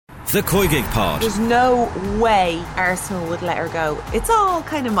The Koigig Pod. There's no way Arsenal would let her go. It's all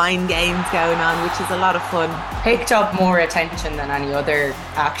kind of mind games going on, which is a lot of fun. Picked up more attention than any other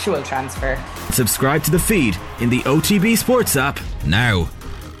actual transfer. Subscribe to the feed in the OTB Sports app now.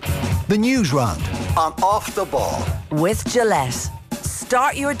 The News Round on Off the Ball. With Gillette.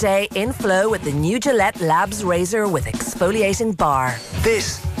 Start your day in flow with the new Gillette Labs razor with exfoliating bar.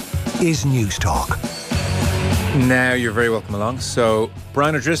 This is News Talk. Now you're very welcome along. So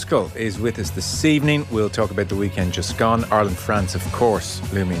Brian O'Driscoll is with us this evening. We'll talk about the weekend just gone. Ireland-France, of course,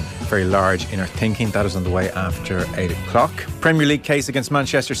 looming very large in our thinking. That is on the way after 8 o'clock. Premier League case against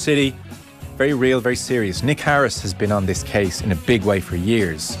Manchester City. Very real, very serious. Nick Harris has been on this case in a big way for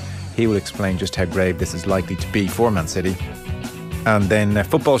years. He will explain just how grave this is likely to be for Man City. And then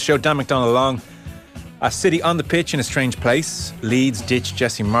football show, Dan McDonnell along. City on the pitch in a strange place. Leeds ditch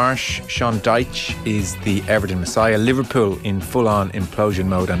Jesse Marsh. Sean Dyche is the Everton messiah. Liverpool in full-on implosion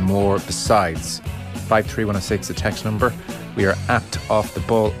mode and more besides. 53106, the text number. We are at Off the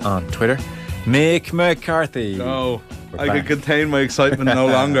Ball on Twitter. Mick McCarthy. No, I can contain my excitement no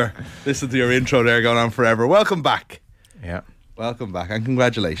longer. Listen to your intro there going on forever. Welcome back. Yeah. Welcome back and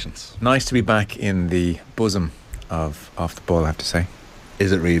congratulations. Nice to be back in the bosom of Off the Ball, I have to say.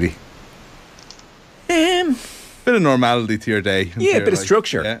 Is it really? Bit of normality to your day. Yeah, a bit of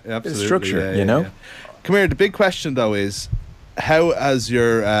structure. Yeah, absolutely. Bit of structure, yeah, you know? Yeah. Come here, the big question though is, how has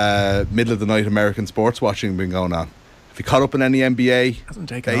your middle of the night American sports watching been going on? Have you caught up in any NBA? Hasn't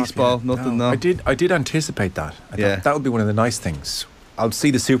taken baseball, off yet. nothing, No. no? I did anticipate that. I Yeah. thought that would be one of the nice things. I'll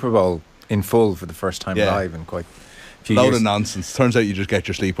see the Super Bowl in full for the first time Yeah. live in quite a few Load years. of nonsense. Turns out you just get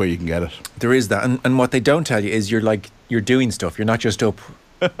your sleep where you can get it. There is that, and what they don't tell you is you're doing stuff. You're not just up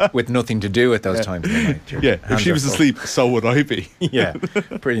with nothing to do at those times of the night. Your Yeah, if hands she are was full. asleep, so would I be. Yeah,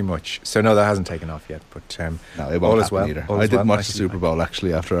 pretty much. So no, that hasn't taken off yet. But No, it won't all happen is well. either. All I is didn't well. watch the Super Bowl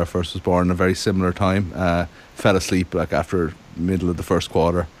actually after our first was born. A very similar time. Fell asleep like after middle of the first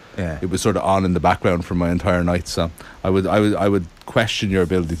quarter. Yeah. It was sort of on in the background for my entire night. So I would question your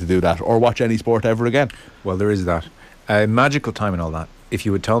ability to do that or watch any sport ever again. Well, there is that magical time and all that. If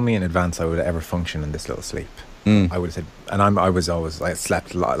you had told me in advance I would ever function in this little sleep, I would have said. And I was always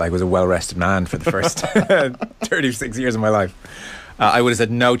slept like I was a well rested man for the first 36 years of my life. I would have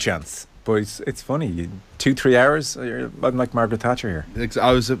said no chance. But it's funny. 2-3 hours. I'm like Margaret Thatcher here.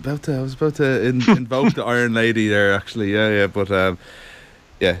 I was about to invoke the Iron Lady there actually. Yeah. But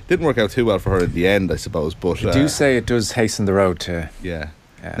yeah, didn't work out too well for her in the end, I suppose. But You do say it does hasten the road to. Yeah.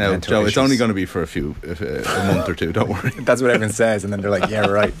 Now, Now, Joe, it's only going to be for a month or two. Don't worry. That's what everyone says, and then they're like, "Yeah,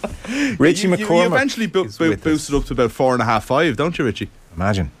 right." Richie You McCormick. eventually boosted up to about 4.5, 5, don't you, Richie?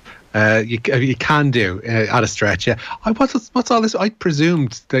 Imagine. You can do at a stretch, yeah. What's all this? I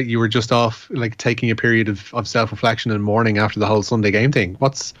presumed that you were just off, like taking a period of self-reflection and mourning after the whole Sunday game thing.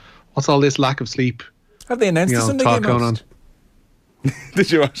 What's all this lack of sleep? Have they announced the Sunday talk game going on?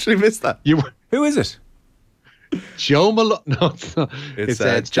 Did you actually miss that? Who is it? Joe Malone? No, it's not.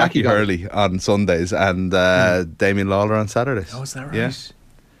 It's Jackie Hurley on Sundays and Damien Lawler on Saturdays. Oh, is that right? Yeah.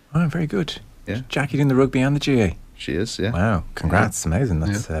 Oh, very good. Yeah. Jackie in the rugby and the GA. She is, yeah. Wow, congrats! Amazing.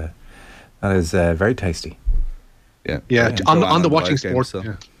 That's that is very tasty. Yeah. On the watching game, sports. so.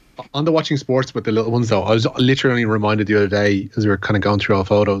 Yeah. On the watching sports with the little ones though, I was literally reminded the other day as we were kind of going through our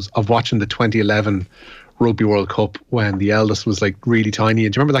photos of watching the 2011 Rugby World Cup when the eldest was like really tiny.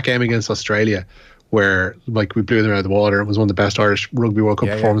 And do you remember that game against Australia where like we blew them out of the water? It was one of the best Irish Rugby World Cup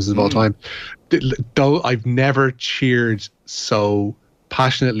performances of all time. Though I've never cheered so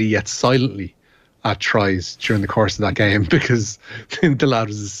passionately yet silently at tries during the course of that game because the lad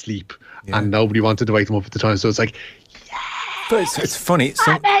was asleep and nobody wanted to wake them up at the time. So it's like, But it's funny.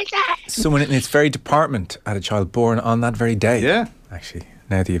 Someone in its very department had a child born on that very day. Yeah. Actually,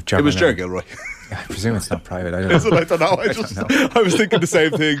 now that you've It was Ger Gilroy. I presume it's not private. I don't Is it? know. I don't know. I was thinking the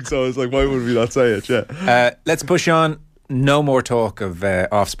same thing, so I was like, why would we not say it? Yeah. Let's push on. No more talk of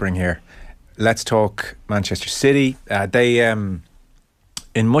offspring here. Let's talk Manchester City. They,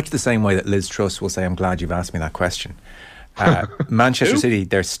 in much the same way that Liz Truss will say, I'm glad you've asked me that question. Manchester City,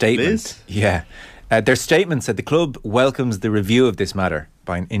 their statement. Liz? Yeah. Their statement said the club welcomes the review of this matter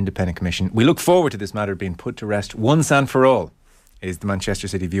by an independent commission. We look forward to this matter being put to rest once and for all, is the Manchester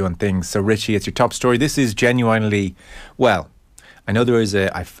City view on things. So, Richie, it's your top story. This is genuinely, well, I know there is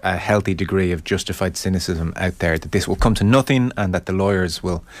a healthy degree of justified cynicism out there that this will come to nothing and that the lawyers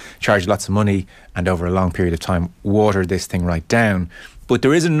will charge lots of money and over a long period of time water this thing right down. But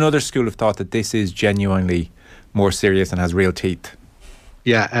there is another school of thought that this is genuinely more serious and has real teeth.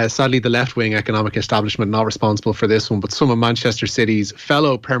 Yeah, sadly, the left-wing economic establishment not responsible for this one, but some of Manchester City's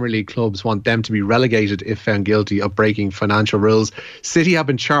fellow Premier League clubs want them to be relegated if found guilty of breaking financial rules. City have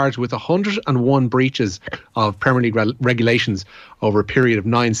been charged with 101 breaches of Premier League regulations over a period of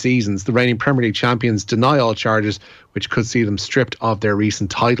 9 seasons. The reigning Premier League champions deny all charges, which could see them stripped of their recent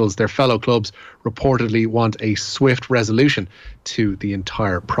titles. Their fellow clubs reportedly want a swift resolution to the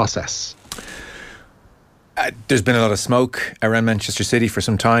entire process. There's been a lot of smoke around Manchester City for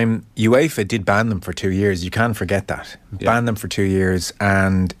some time. UEFA did ban them for 2 years. You can't forget that. Ban them for 2 years.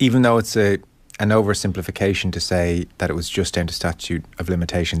 And even though it's an oversimplification to say that it was just down to statute of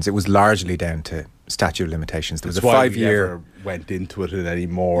limitations, it was largely down to statute of limitations. There was a 5-year... went into it in any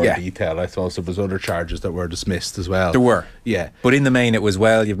more detail. I thought there was other charges that were dismissed as well. There were. Yeah. But in the main, it was,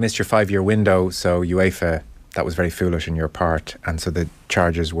 well, you've missed your 5-year window, so UEFA, that was very foolish on your part. And so the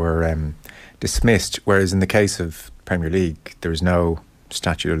charges were... dismissed, whereas in the case of Premier League there is no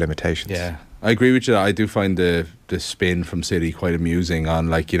statute of limitations. Yeah, I agree with you. I do find the spin from City quite amusing on,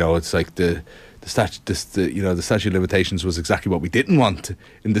 like, you know, it's like the statute of limitations was exactly what we didn't want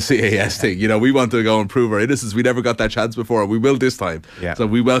in the CAS thing. You know, we want to go and prove our innocence. We never got that chance before, and we will this time. Yeah. So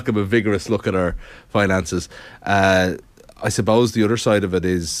we welcome a vigorous look at our finances. I suppose the other side of it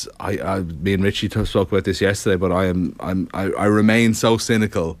is, me and Richie spoke about this yesterday, but I remain so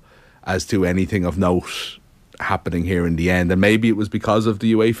cynical as to anything of note happening here in the end. And maybe it was because of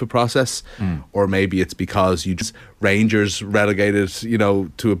the UEFA process, or maybe it's because Rangers relegated, you know,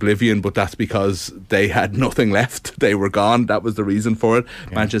 to oblivion, but that's because they had nothing left. They were gone. That was the reason for it.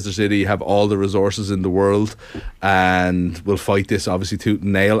 Yeah. Manchester City have all the resources in the world and will fight this obviously tooth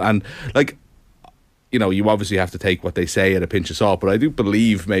and nail. And, like, you know, you obviously have to take what they say at a pinch of salt, but I do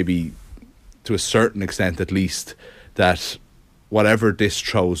believe, maybe to a certain extent at least, that whatever this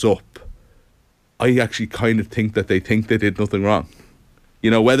throws up, I actually kind of think that they did nothing wrong. You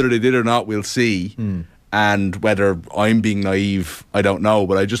know, whether they did or not, we'll see. And whether I'm being naive, I don't know.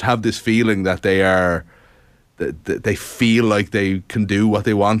 But I just have this feeling that they feel like they can do what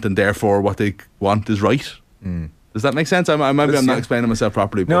they want, and therefore what they want is right. Does that make sense? I'm not explaining myself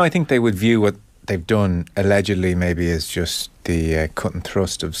properly. No, I think they would view what they've done allegedly maybe as just the cut and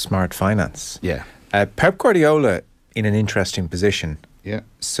thrust of smart finance. Yeah. Pep Guardiola in an interesting position. Yeah.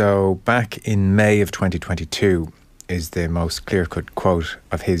 So back in May of 2022 is the most clear-cut quote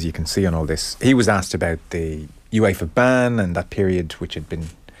of his you can see on all this. He was asked about the UEFA ban and that period which had been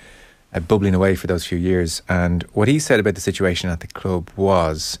bubbling away for those few years. And what he said about the situation at the club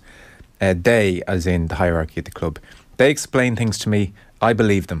was, they, as in the hierarchy at the club, they explained things to me. I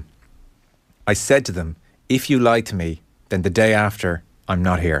believed them. I said to them, if you lie to me, then the day after, I'm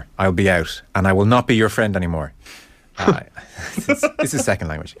not here. I'll be out and I will not be your friend anymore. This is second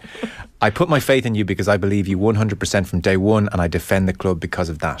language. I put my faith in you because I believe you 100% from day one, and I defend the club because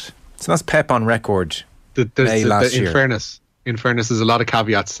of that. So that's Pep on record. Last year. In fairness, there's a lot of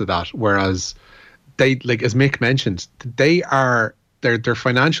caveats to that. Whereas they, like as Mick mentioned, their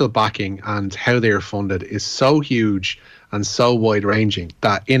financial backing and how they are funded is so huge and so wide ranging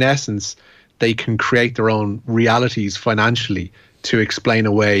that in essence they can create their own realities financially to explain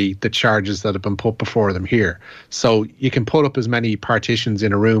away the charges that have been put before them here. So you can put up as many partitions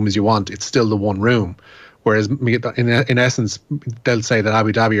in a room as you want. It's still the one room. Whereas in essence, they'll say that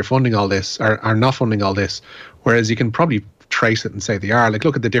Abu Dhabi are funding all this, or are not funding all this. Whereas you can probably trace it and say they are. Like,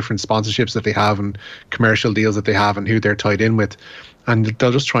 look at the different sponsorships that they have and commercial deals that they have and who they're tied in with. And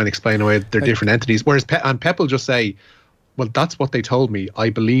they'll just try and explain away their different entities. Whereas Pep will just say, well, that's what they told me. I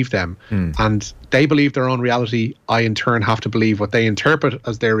believe them. And they believe their own reality. I, in turn, have to believe what they interpret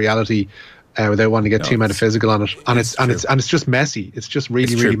as their reality without wanting to get too metaphysical on it. And it's just messy. It's just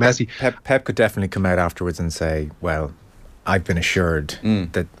really messy. Pep could definitely come out afterwards and say, well, I've been assured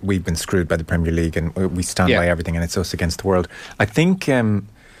that we've been screwed by the Premier League and we stand by everything and it's us against the world. I think the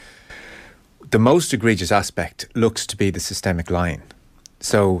most egregious aspect looks to be the systemic lying.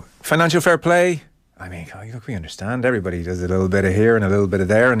 So, financial fair play, I mean, look, we understand. Everybody does a little bit of here and a little bit of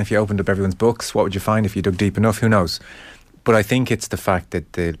there. And if you opened up everyone's books, what would you find if you dug deep enough? Who knows? But I think it's the fact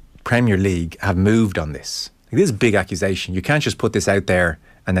that the Premier League have moved on this. Like, this is a big accusation. You can't just put this out there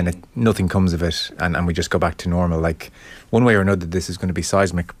and then nothing comes of it and we just go back to normal. Like, one way or another, this is going to be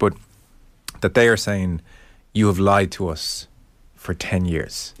seismic. But that they are saying, you have lied to us for 10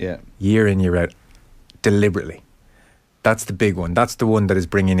 years. Yeah. Year in, year out, deliberately. That's the big one. That's the one that is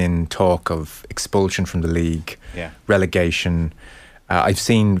bringing in talk of expulsion from the league, relegation. I've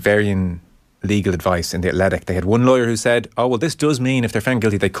seen varying legal advice in The Athletic. They had one lawyer who said, oh, well, this does mean if they're found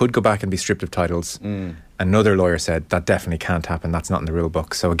guilty, they could go back and be stripped of titles. Another lawyer said, that definitely can't happen. That's not in the rule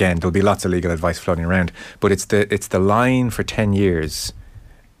book. So again, there'll be lots of legal advice floating around. But it's the line for 10 years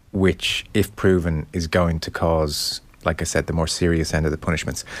which, if proven, is going to cause, like I said, the more serious end of the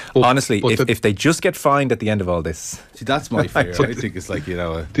punishments. Well, Honestly, but if they just get fined at the end of all this, See, that's my fear. I think it's like,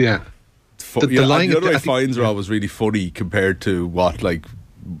 Yeah. the line- other way I think- fines are always really funny compared to what like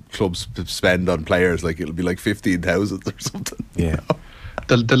clubs spend on players. Like it'll be like 15,000 or something. yeah.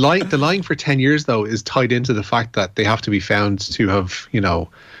 The line for 10 years, though, is tied into the fact that they have to be found to have,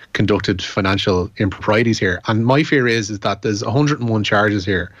 conducted financial improprieties here. And my fear is that there's 101 charges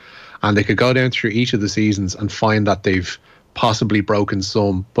here, and they could go down through each of the seasons and find that they've possibly broken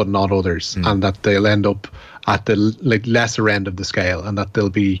some, but not others, and that they'll end up at the lesser end of the scale, and that there'll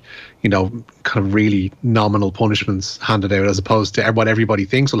be, kind of really nominal punishments handed out, as opposed to what everybody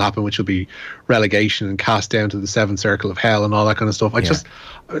thinks will happen, which will be relegation and cast down to the seventh circle of hell and all that kind of stuff.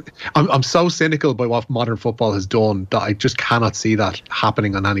 I'm so cynical by what modern football has done that I just cannot see that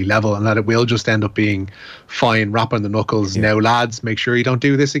happening on any level, and that it will just end up being fine, rapping the knuckles. Now, lads, make sure you don't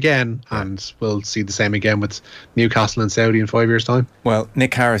do this again, and we'll see the same again with Newcastle and Saudi in 5 years' time. Well,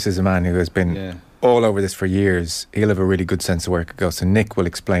 Nick Harris is a man who has been all over this for years. He'll have a really good sense of where it could go. So Nick will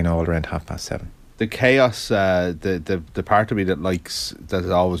explain all around 7:30. The chaos, the part of me that has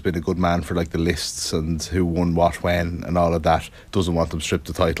always been a good man for like the lists and who won what when and all of that, doesn't want them stripped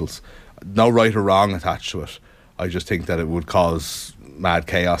of titles. No right or wrong attached to it. I just think that it would cause mad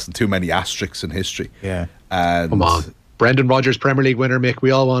chaos and too many asterisks in history. Yeah. And Come on. Brendan Rodgers, Premier League winner, Mick. We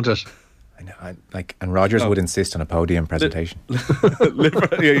all want it. I know, and Rodgers would insist on a podium presentation.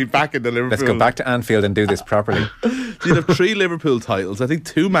 You're back in the Liverpool. Let's go back to Anfield and do this properly. You'd have 3 Liverpool titles. I think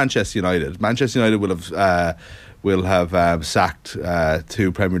 2 Manchester United. Manchester United will have sacked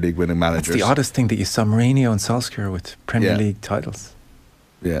 2 Premier League winning managers. It's the oddest thing that you saw Mourinho and Solskjaer with Premier League titles.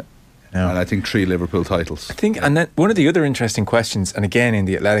 Yeah. No. And I think 3 Liverpool titles. I think, and then one of the other interesting questions, and again in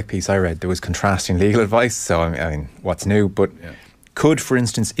the Athletic piece I read, there was contrasting legal advice. So I mean, what's new? But could, for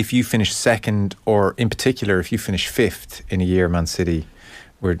instance, if you finish second, or in particular, if you finish 5th in a year, Man City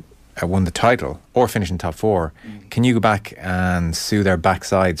won the title, or finish in top 4, can you go back and sue their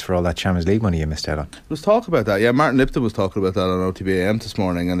backsides for all that Champions League money you missed out on? There was talk about that. Yeah, Martin Lipton was talking about that on OTBAM this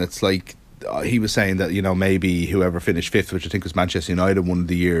morning, and it's like he was saying that maybe whoever finished 5th, which I think was Manchester United one of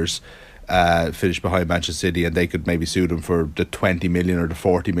the years, finished behind Manchester City, and they could maybe sue them for the 20 million or the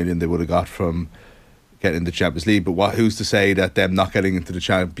 40 million they would have got from getting into the Champions League. But who's to say that them not getting into the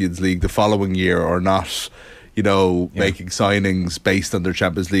Champions League the following year, or not making signings based on their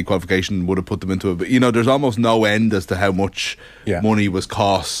Champions League qualification, would have put them into it? But there's almost no end as to how much money was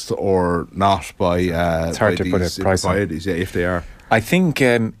cost or not by it's hard to put a price on it. If they are. I think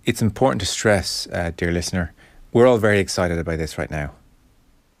it's important to stress, dear listener, we're all very excited about this right now.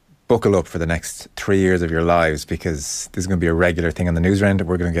 Buckle up for the next 3 years of your lives, because this is going to be a regular thing on the news round.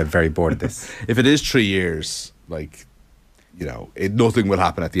 We're going to get very bored of this. If it is 3 years, nothing will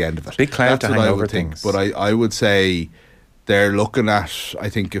happen at the end of it. Big cloud to hang over things. But I would say they're looking at, I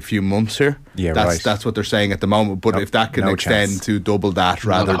think, a few months here. Yeah, that's what they're saying at the moment. But if that can extend to double that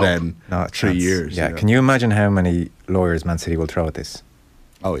rather than 3 years. Yeah, can you imagine how many lawyers Man City will throw at this?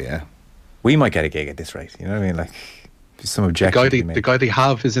 Oh, yeah. We might get a gig at this rate. You know what I mean? Like, some objection. The guy they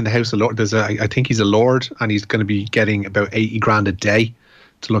have is in the House of Lords. I think he's a Lord, and he's going to be getting about 80 grand a day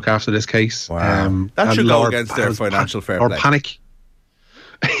to look after this case. Wow. That should go against their financial fair play. Or panic.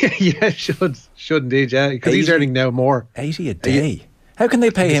 Yeah, should indeed, yeah. Because he's earning now more. 80 a day? How can they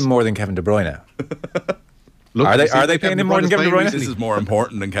pay him more than Kevin De Bruyne? Look, are they paying him more than Kevin De Bruyne? This is more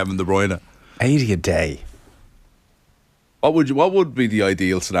important than Kevin De Bruyne. 80 a day. What would be the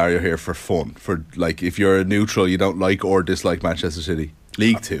ideal scenario here for fun? For if you're a neutral, you don't like or dislike Manchester City.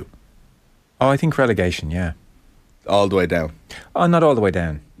 League 2. Oh, I think relegation, yeah. All the way down. Oh, not all the way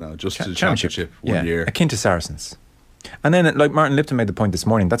down. No, just to the championship 1 year. Akin to Saracens. And then, like Martin Lipton made the point this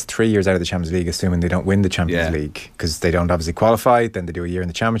morning, that's 3 years out of the Champions League, assuming they don't win the Champions League, because they don't obviously qualify. Then they do a year in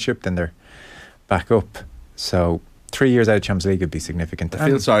the Championship, then they're back up. So 3 years out of Champions League would be significant. I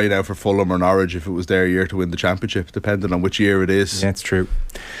feel sorry now for Fulham or Norwich if it was their year to win the Championship, depending on which year it is. Yeah, it's true.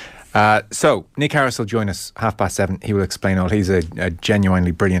 So Nick Harris will join us 7:30. He will explain all. He's a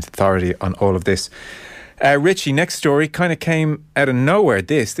genuinely brilliant authority on all of this. Richie, next story kind of came out of nowhere.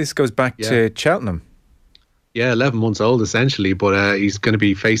 This goes back to Cheltenham. Yeah, 11 months old essentially, but he's going to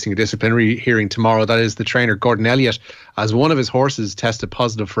be facing a disciplinary hearing tomorrow. That is the trainer Gordon Elliott, as one of his horses tested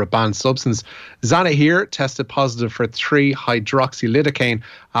positive for a banned substance. Zanahiyr tested positive for 3-hydroxylidocaine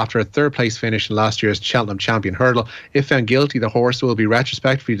after a third place finish in last year's Cheltenham Champion Hurdle. If found guilty, the horse will be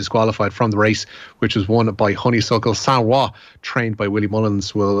retrospectively disqualified from the race, which was won by Honeysuckle. Saint Roi, trained by Willie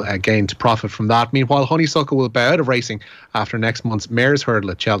Mullins, will gain to profit from that. Meanwhile, Honeysuckle will bow out of racing after next month's Mares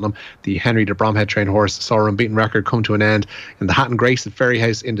Hurdle at Cheltenham. The Henry de Bromhead trained horse saw him unbeaten record come to an end in the Hatton Grace at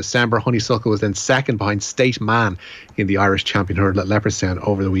Ferryhouse in December. Honeysuckle was then second behind State Man in the Irish champion hurdle at Leopardstown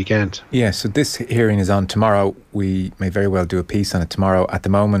over the weekend. Yeah, so this hearing is on tomorrow. We may very well do a piece on it tomorrow. At the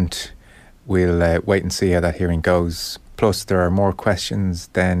moment, we'll wait and see how that hearing goes. Plus, there are more questions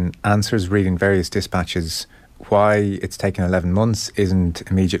than answers. Reading various dispatches, why it's taken 11 months isn't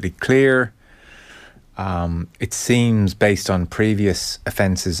immediately clear. It seems based on previous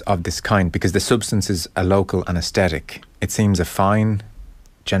offences of this kind, because the substance is a local anaesthetic. It seems a fine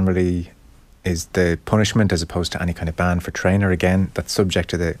generally is the punishment as opposed to any kind of ban for trainer. Again, that's subject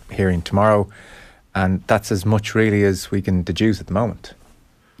to the hearing tomorrow, and that's as much really as we can deduce at the moment.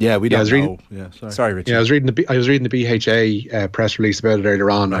 Yeah, we don't know. Sorry, Richard. Yeah, I was reading the BHA press release about it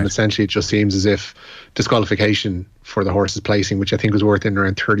earlier on, and essentially it just seems as if disqualification for the horse's placing, which I think was worth in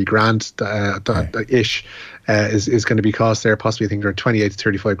around 30 grand ish, is going to be cost there. Possibly, I think around 28 to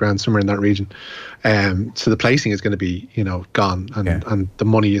 35 grand, somewhere in that region. So the placing is going to be, gone, and the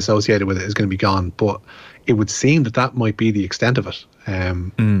money associated with it is going to be gone. But it would seem that might be the extent of it.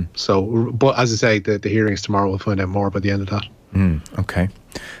 So, but as I say, the hearing is tomorrow. We'll find out more by the end of that. Okay.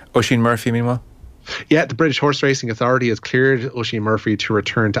 Oisin Murphy, meanwhile? Yeah, the British Horse Racing Authority has cleared Oisin Murphy to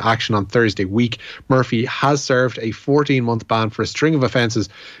return to action on Thursday week. Murphy has served a 14-month ban for a string of offences,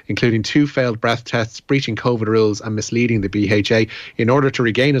 including 2 failed breath tests, breaching COVID rules and misleading the BHA. In order to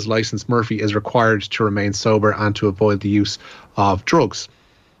regain his licence, Murphy is required to remain sober and to avoid the use of drugs.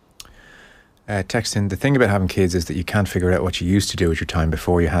 Texting, the thing about having kids is that you can't figure out what you used to do with your time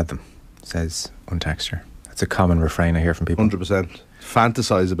before you had them, says one texter. That's a common refrain I hear from people. 100%.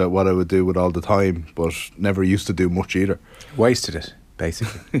 Fantasise about what I would do with all the time, but never used to do much either. Wasted it,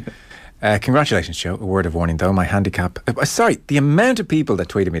 basically. Congratulations, Joe. A word of warning, though. My handicap... sorry, the amount of people that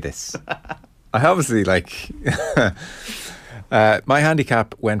tweeted me this. I obviously, my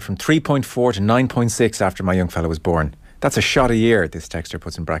handicap went from 3.4 to 9.6 after my young fellow was born. That's a shot a year, this texter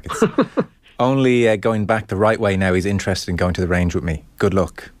puts in brackets. Only going back the right way now, he's interested in going to the range with me. Good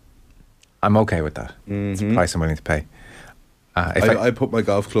luck. I'm okay with that. It's the price I'm willing to pay. I put my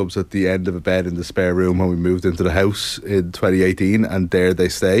golf clubs at the end of a bed in the spare room when we moved into the house in 2018, and there they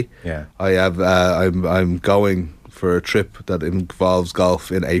stay. Yeah, I have. I'm going for a trip that involves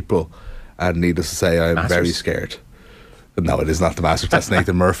golf in April, and needless to say, I'm very scared. But no, it is not the Masters. That's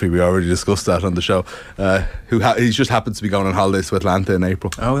Nathan Murphy. We already discussed that on the show. He just happens to be going on holidays to Atlanta in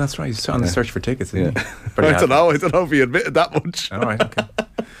April. Oh, that's right. He's on the search for tickets. Isn't he? I don't know if he admitted that much. All right. Okay.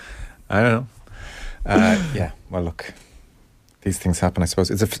 I don't know. Yeah. Well, look. These things happen, I suppose.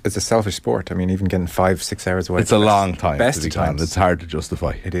 It's a selfish sport. I mean, even getting 5-6 hours away. It's a long time. Best of times. It's hard to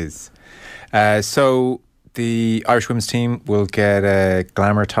justify. It is. So the Irish women's team will get a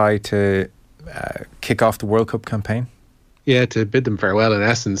glamour tie to kick off the World Cup campaign. Yeah, to bid them farewell. In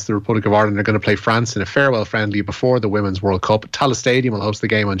essence, the Republic of Ireland are going to play France in a farewell friendly before the Women's World Cup. Tallaght Stadium will host the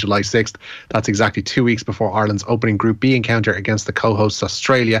game on July 6th. That's exactly 2 weeks before Ireland's opening Group B encounter against the co-hosts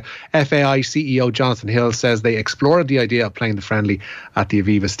Australia. FAI CEO Jonathan Hill says they explored the idea of playing the friendly at the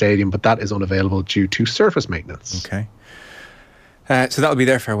Aviva Stadium, but that is unavailable due to surface maintenance. Okay. So that'll be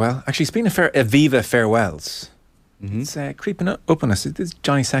their farewell. Actually, speaking of Aviva farewells, it's creeping up on us. This is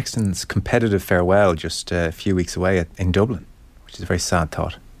Johnny Sexton's competitive farewell just a few weeks away in Dublin, which is a very sad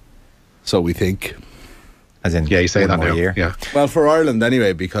thought. So we think. As in, you say that more now. Year. Yeah. Well, for Ireland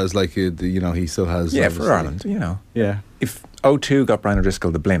anyway, because he still has. Yeah, for Ireland, Yeah. If O2 got Brian O'Driscoll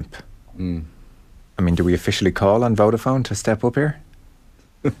the blimp, I mean, do we officially call on Vodafone to step up here?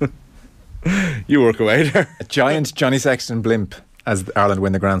 You work away there. A giant Johnny Sexton blimp as Ireland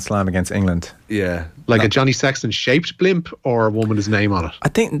win the Grand Slam against England. Yeah. Like a Johnny Sexton shaped blimp or one with his name on it? I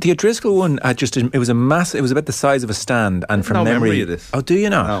think the O'Driscoll one, it was a massive, it was about the size of a stand, and from memory of this. Oh, do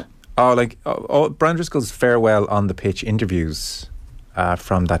you not? No. Brian O'Driscoll's farewell on the pitch interviews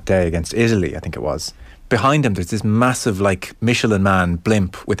from that day against Italy, I think it was. Behind him, there's this massive, Michelin Man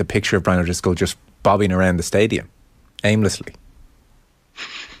blimp with a picture of Brian O'Driscoll just bobbing around the stadium aimlessly.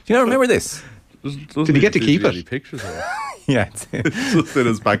 Do you not remember this? Did he get to keep it? Pictures of it? Yeah, it's just in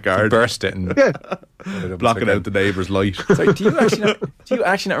his backyard. Burst it and blocking out the neighbour's light. So do you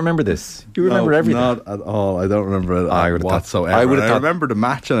actually not remember this? Do you remember everything? Not at all. I don't remember it whatsoever. I remember the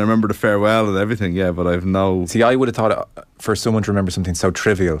match and I remember the farewell and everything. Yeah, but I've no. See, I would have thought for someone to remember something so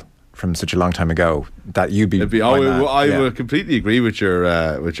trivial from such a long time ago that you'd be. I would completely agree with your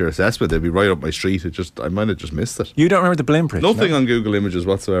assessment. It'd be right up my street. I might have just missed it. You don't remember the blimp, Rich? Nothing on Google Images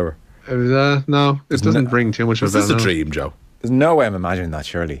whatsoever. No, it doesn't bring too much of a Is this a dream, Joe? There's no way I'm imagining that,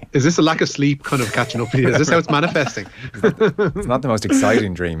 surely. Is this a lack of sleep kind of catching up with you? Is this how it's manifesting? It's not the most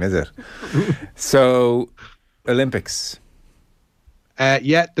exciting dream, is it? So, Olympics.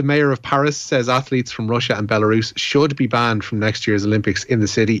 Yet the mayor of Paris says athletes from Russia and Belarus should be banned from next year's Olympics in the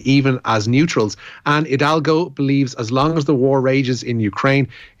city, even as neutrals. And Hidalgo believes as long as the war rages in Ukraine,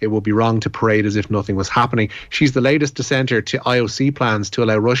 it would be wrong to parade as if nothing was happening. She's the latest dissenter to IOC plans to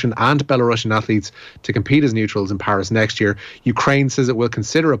allow Russian and Belarusian athletes to compete as neutrals in Paris next year. Ukraine says it will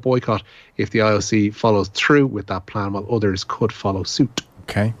consider a boycott if the IOC follows through with that plan, while others could follow suit.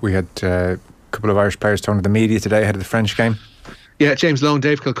 Okay, we had a couple of Irish players talking to the media today ahead of the French game. Yeah, James Lowe and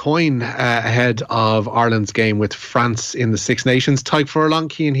Dave Kilcoyne ahead of Ireland's game with France in the Six Nations. Tadhg Furlong,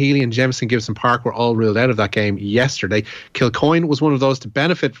 Cian Healy and Jemison Gibson Park were all ruled out of that game yesterday. Kilcoyne was one of those to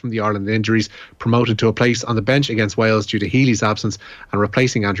benefit from the Ireland injuries, promoted to a place on the bench against Wales due to Healy's absence and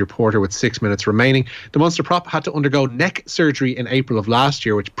replacing Andrew Porter with 6 minutes remaining. The Munster prop had to undergo neck surgery in April of last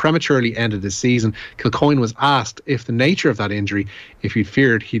year, which prematurely ended his season. Kilcoyne was asked if the nature of that injury, if he'd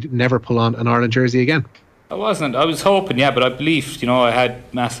feared he'd never pull on an Ireland jersey again. I wasn't. I was hoping, yeah, but I believed, I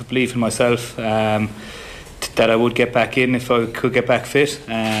had massive belief in myself that I would get back in if I could get back fit.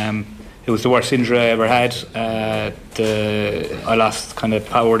 It was the worst injury I ever had. I lost kind of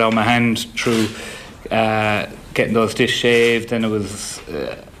power down my hand through getting those discs shaved, and it was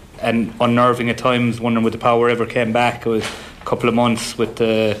unnerving at times, wondering would the power ever came back. It was a couple of months with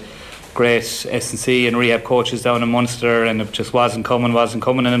the great S&C and rehab coaches down in Munster, and it just wasn't coming,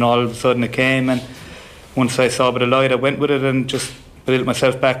 and then all of a sudden it came, and once I saw a bit of light, I went with it and just built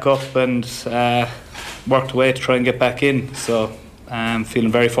myself back up and worked away to try and get back in. So I'm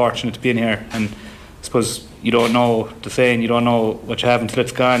feeling very fortunate to be in here. And I suppose you don't know the saying, you don't know what you have until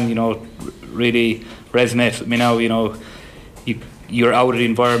it's gone. Really resonates with me now. You're out of the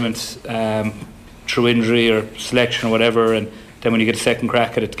environment through injury or selection or whatever, and then when you get a second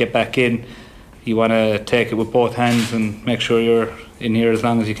crack at it to get back in, you want to take it with both hands and make sure you're in here as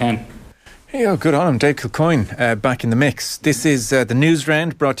long as you can. Yeah, good on him. Dave Kilcoyne back in the mix. This is the news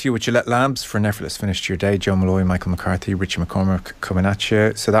round brought to you with Gillette Labs for an effortless finish to your day. Joe Malloy, Michael McCarthy, Richie McCormick coming at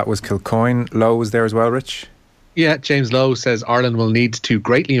you. So that was Kilcoyne. Lowe was there as well, Rich? Yeah, James Lowe says Ireland will need to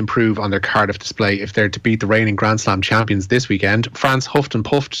greatly improve on their Cardiff display if they're to beat the reigning Grand Slam champions this weekend. France huffed and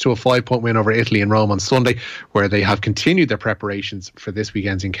puffed to a 5-point win over Italy in Rome on Sunday, where they have continued their preparations for this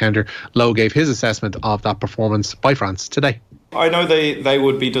weekend's encounter. Lowe gave his assessment of that performance by France today. I know they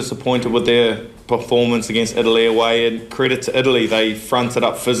would be disappointed with their performance against Italy away, and credit to Italy, they fronted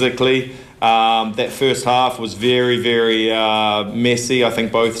up physically. That first half was very, very messy. I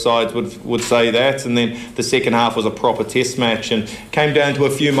think both sides would say that. And then the second half was a proper test match and came down to a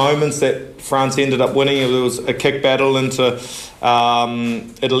few moments that France ended up winning. It was a kick battle into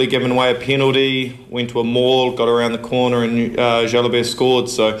Italy giving away a penalty, went to a maul, got around the corner, and Jalabert scored.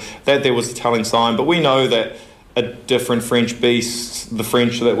 So that there was a telling sign. But we know that a different French beast, the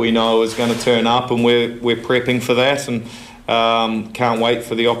French that we know, is going to turn up, and we're prepping for that, and can't wait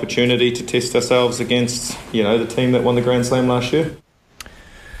for the opportunity to test ourselves against the team that won the Grand Slam last year.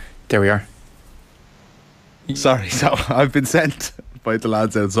 There we are. Sorry, so I've been sent by the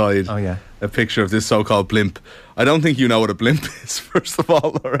lads outside a picture of this so-called blimp. I don't think you know what a blimp is, first of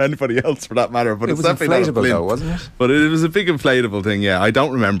all, or anybody else for that matter. But it it's was definitely not a inflatable blimp, though, wasn't it? But it was a big inflatable thing. Yeah, I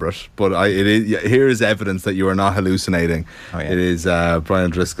don't remember it, but it is. Here is evidence that you are not hallucinating. It is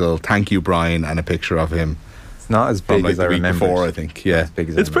Brian Driscoll. Thank you, Brian, and a picture of him. It's not as big as I remember. Before, I think. Yeah,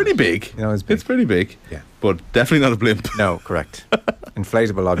 it's pretty big. It's pretty big. Yeah, but definitely not a blimp. No, correct.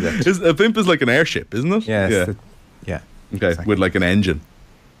 Inflatable object. A blimp is like an airship, isn't it? Yes. Yeah. Okay, exactly. with like an engine.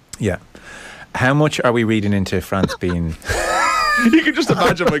 Yeah. How much are we reading into France being... You can just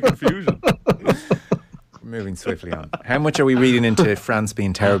imagine my confusion. Moving swiftly on. How much are we reading into France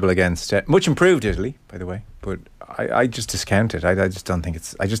being terrible against much improved Italy, by the way? But I just discount it. I just don't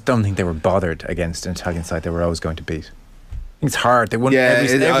think they were bothered against an Italian side they were always going to beat. I think it's hard. They won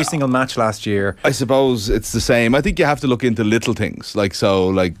every single match last year. I suppose it's the same. I think you have to look into little things like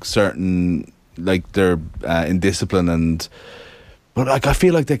certain their indiscipline but I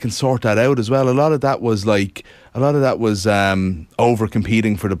feel like they can sort that out as well. A lot of that was over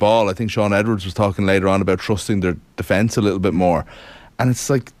competing for the ball. I think Sean Edwards was talking later on about trusting their defence a little bit more. And it's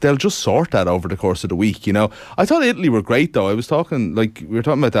like they'll just sort that over the course of the week, I thought Italy were great though. We were talking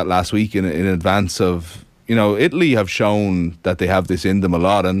about that last week in advance of, Italy have shown that they have this in them a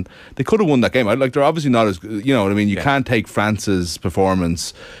lot, and they could have won that game. They're obviously not as, you can't take France's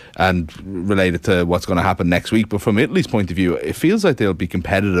performance and relate it to what's going to happen next week. But from Italy's point of view, it feels like they'll be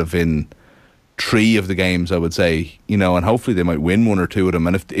competitive in 3 of the games, I would say, and hopefully they might win 1 or 2 of them.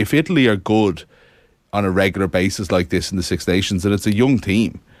 And if Italy are good on a regular basis like this in the Six Nations, and it's a young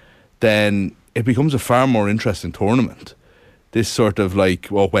team, then it becomes a far more interesting tournament. This sort of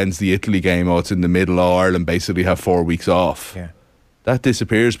when's the Italy game? Oh, it's in the middle of Ireland, basically have 4 weeks off. Yeah. that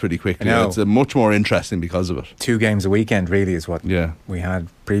disappears pretty quickly. It's much more interesting because of it. 2 games a weekend really is what Yeah. we had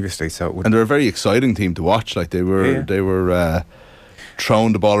previously. So it would, And they're a very exciting team to watch. Like they were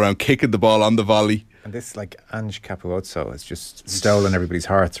throwing the ball around, kicking the ball on the volley. and this like Ange Capuozzo has just stolen everybody's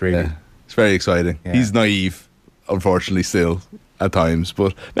hearts really. Yeah. It's very exciting. Yeah. He's naive, unfortunately, still at times,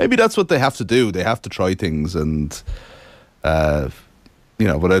 but maybe that's what they have to do. They have to try things, and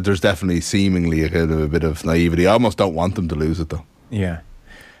but there's definitely seemingly a kind of a bit of naivety. I almost don't want them to lose it though. Yeah.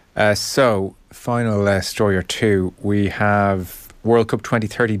 So final story or two. We have World Cup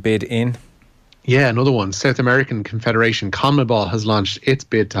 2030 bid in. Yeah, another one. South American Confederation CONMEBOL has launched its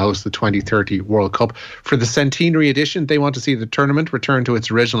bid to host the 2030 World Cup. For the centenary edition, they want to see the tournament return to its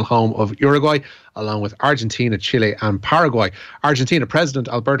original home of Uruguay, along with Argentina, Chile and Paraguay. Argentina President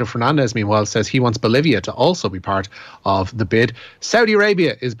Alberto Fernandez, meanwhile, says he wants Bolivia to also be part of the bid. Saudi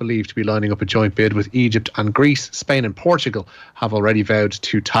Arabia is believed to be lining up a joint bid with Egypt and Greece. Spain and Portugal have already vowed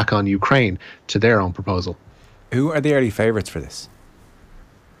to tack on Ukraine to their own proposal. Who are the early favourites for this?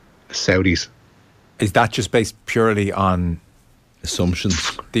 Saudis. Is that just based purely on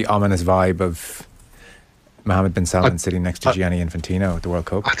assumptions? The ominous vibe of Mohammed bin Salman sitting next to Gianni Infantino at the World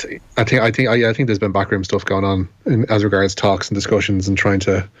Cup? I think there's been backroom stuff going on as regards talks and discussions and trying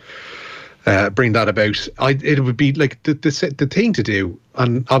to bring that about. It would be like the thing to do,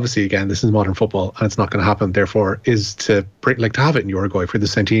 and obviously again this is modern football and it's not going to happen. Therefore, is to to have it in Uruguay for the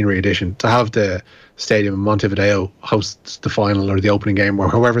centenary edition, to have the stadium in Montevideo host the final or the opening game or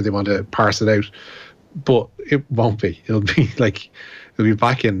however they want to parse it out. But it won't be. It'll be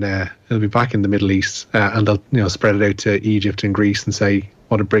back in the Middle East, and they'll spread it out to Egypt and Greece and say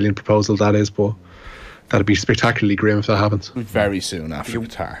what a brilliant proposal that is. But that'd be spectacularly grim if that happens. Very soon after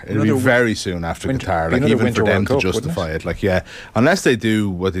Qatar. It'll be very soon after Qatar. Like even for them to justify it. Like unless they do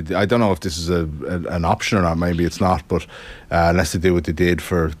what they did. I don't know if this is an option or not. Maybe it's not. But unless they do what they did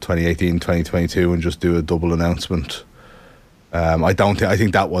for 2018, 2022, and just do a double announcement. I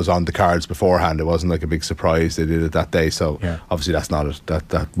think that was on the cards beforehand. It wasn't like a big surprise they did it that day. So obviously that's not it.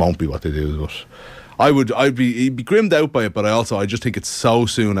 That won't be what they do. But I'd be grimmed out by it. But I just think it's so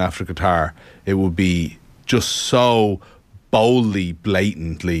soon after Qatar. It would be just so boldly,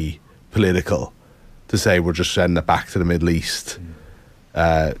 blatantly political to say we're just sending it back to the Middle East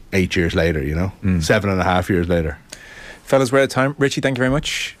 8 years later. 7.5 years later. Fellas, we're out of time. Richie, thank you very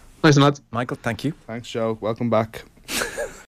much. Nice and lads. Michael, thank you. Thanks, Joe. Welcome back.